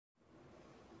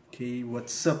Okay,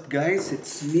 what's up guys?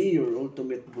 It's me, your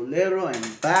ultimate bolero. I'm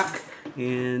back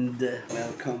and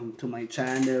welcome to my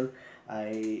channel.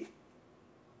 The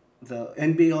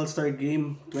NBA All-Star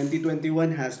Game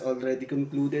 2021 has already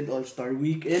concluded, All-Star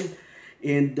Weekend,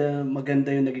 and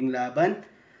maganda yung naging laban.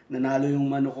 Nanalo yung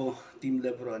mano ko, Team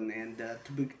Lebron, and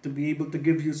to be able to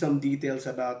give you some details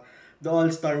about the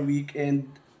All-Star Weekend,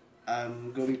 I'm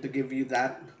going to give you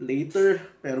that later.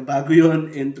 Pero bago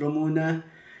yon, intro muna.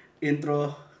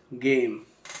 Intro game.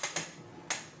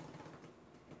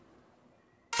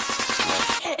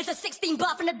 It's a 16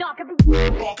 buff in the dark. It's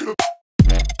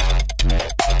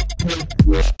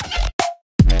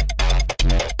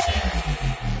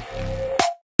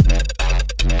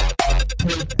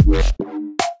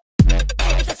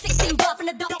a 16 buff in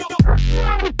the dark.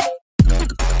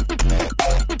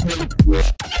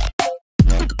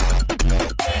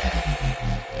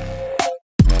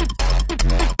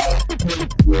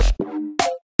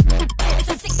 It's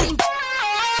a 16 buff.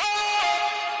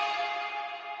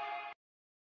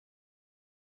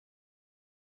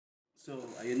 So,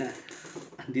 ayun na.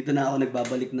 Dito na ako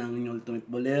nagbabalik ng Ultimate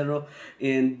Bolero.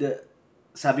 And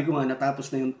sabi ko nga,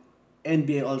 natapos na yung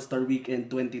NBA All-Star Weekend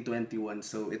 2021.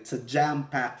 So, it's a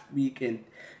jam-packed weekend.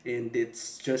 And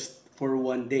it's just for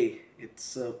one day.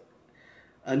 It's a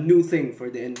new thing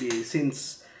for the NBA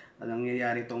since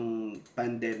nangyayari tong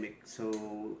pandemic. So,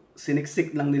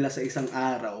 siniksik lang nila sa isang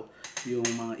araw yung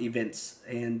mga events.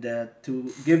 And to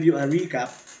give you a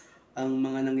recap, ang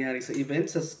mga nangyari sa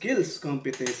events, sa skills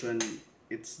competition,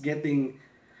 it's getting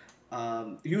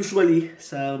usually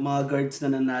sa mga guards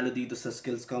na nanalo dito sa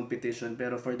skills competition,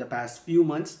 pero for the past few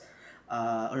months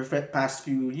or past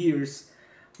few years,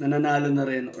 nananalo na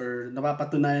rin or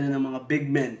napapatunayan na ng mga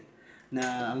big men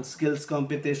na ang skills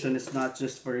competition is not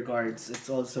just for guards,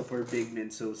 it's also for big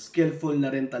men. So skillful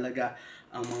na rin talaga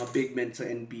ang mga big men sa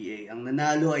NBA. Ang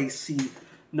nanalo ay si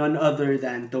none other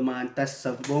than Domantas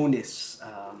Sabonis.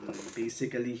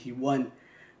 Basically, he won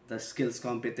the skills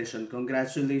competition.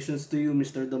 Congratulations to you,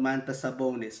 Mr. Domantas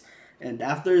Sabonis. And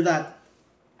after that,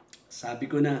 sabi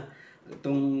ko na,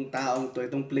 itong taong to,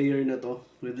 itong player na to,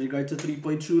 with regard to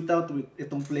 3-point shootout,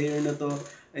 itong player na to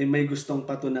ay may gustong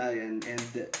patunayan.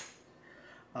 And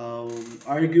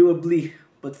arguably,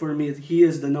 but for me, he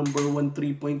is the number 1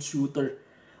 3-point shooter.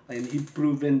 And he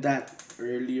proven that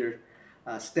earlier.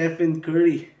 Stephen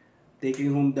Curry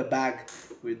taking home the bag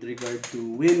with regard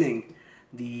to winning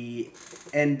the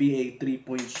NBA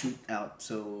 3-point shootout.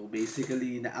 So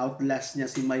basically, na-outlast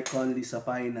niya si Mike Conley sa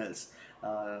finals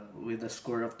with a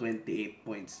score of 28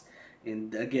 points.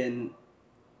 And again,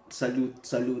 salute.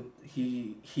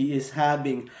 He is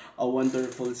having a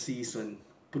wonderful season.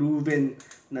 Proven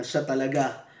na siya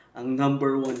talaga ang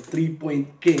number 1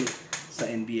 3-point king sa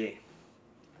NBA.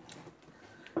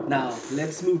 Now,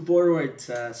 let's move forward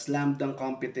sa slam dunk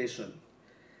competition.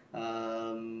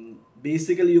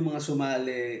 Basically, yung mga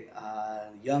sumali,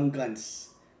 young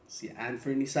guns, si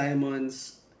Anthony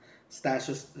Simons,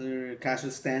 Cassius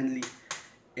Stanley,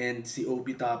 and si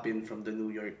Obi Toppin from the New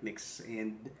York Knicks.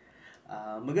 And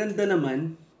maganda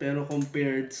naman, pero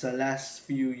compared sa last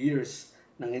few years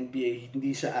ng NBA,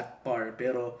 hindi siya at par.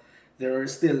 Pero there are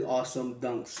still awesome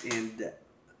dunks and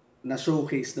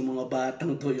na-showcase ng mga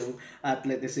batang to yung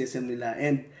athleticism nila.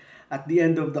 And at the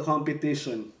end of the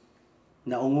competition,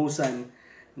 naungusan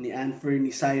ni Anthony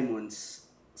Simons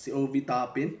si Obi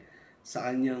Toppin sa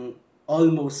kanyang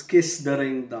almost kiss the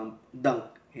ring dunk.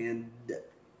 And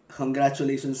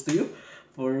congratulations to you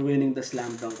for winning the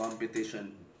slam dunk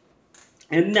competition.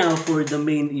 And now for the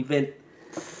main event,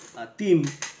 Team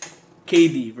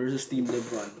KD versus Team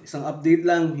LeBron. Isang update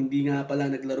lang, hindi nga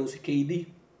pala naglaro si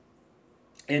KD.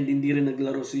 And hindi rin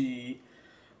naglaro si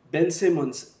Ben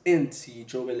Simmons and si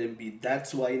Joel Embiid.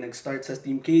 That's why nag-start sa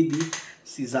Team KD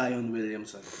si Zion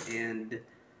Williamson. And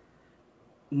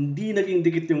hindi naging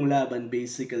dikit yung laban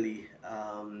basically.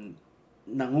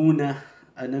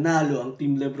 Nanalo ang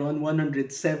Team LeBron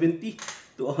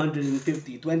 170 to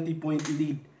 150. 20-point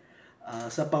lead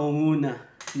sa pangunguna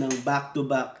ng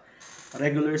back-to-back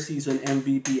regular season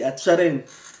MVP. At siya rin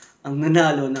ang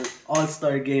nanalo ng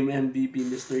All-Star Game MVP,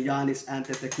 Mr. Giannis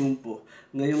Antetokounmpo.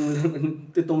 Ngayong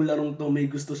itong larong to, may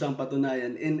gusto siyang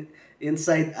patunayan.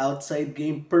 Inside-outside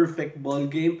game, perfect ball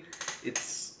game.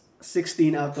 It's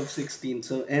 16 out of 16.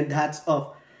 So, and hats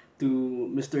off to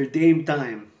Mr.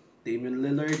 Damian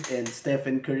Lillard, and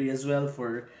Stephen Curry as well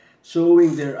for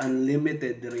showing their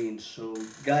unlimited range. So,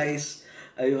 guys,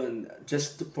 ayun,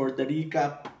 just for the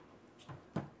recap,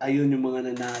 ayun yung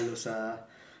mga nanalo sa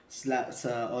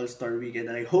All-Star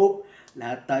Weekend. And I hope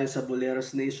lahat tayo sa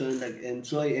Boleros Nation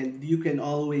nag-enjoy, and you can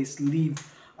always leave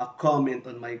a comment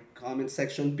on my comment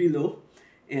section below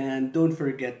And don't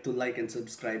forget to like and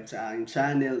subscribe sa aking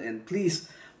channel. And please,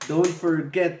 don't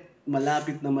forget,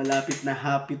 malapit na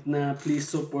hapit na, please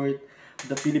support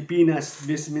the Pilipinas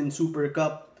Vismin Super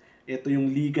Cup. Ito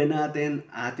yung liga natin,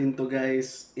 atin to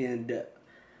guys. And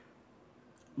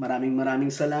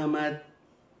maraming salamat.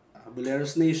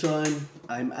 Boleros Nation,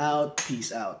 I'm out.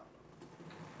 Peace out.